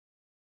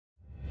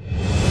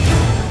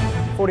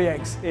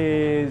4DX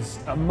is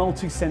a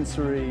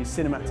multi-sensory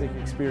cinematic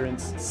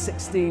experience,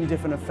 16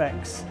 different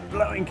effects,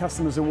 blowing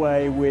customers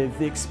away with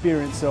the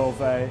experience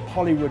of a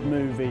Hollywood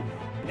movie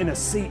in a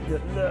seat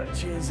that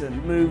lurches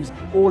and moves,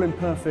 all in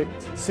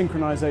perfect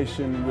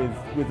synchronization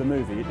with the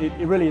movie.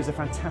 It really is a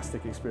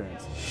fantastic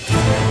experience.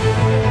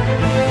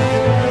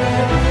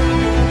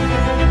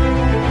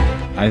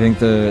 I think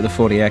the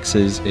 4DX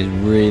is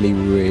really,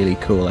 really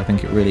cool. I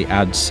think it really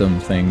adds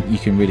something. You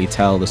can really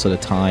tell the sort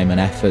of time and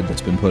effort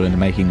that's been put into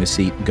making the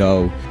seat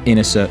go in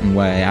a certain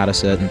way at a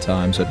certain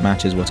time, so it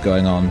matches what's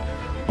going on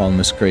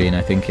the screen.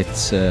 I think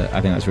that's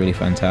really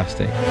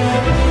fantastic.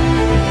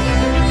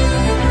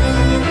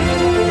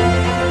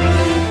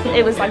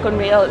 It was like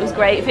unreal, it was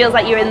great. It feels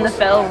like you're in the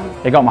film.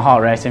 It got my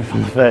heart racing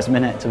from the first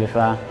minute, to be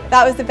fair.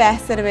 That was the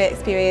best cinema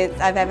experience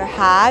I've ever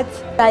had.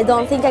 I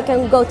don't think I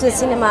can go to the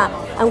cinema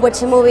and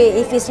watch a movie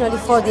if it's not in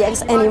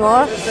 4DX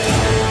anymore.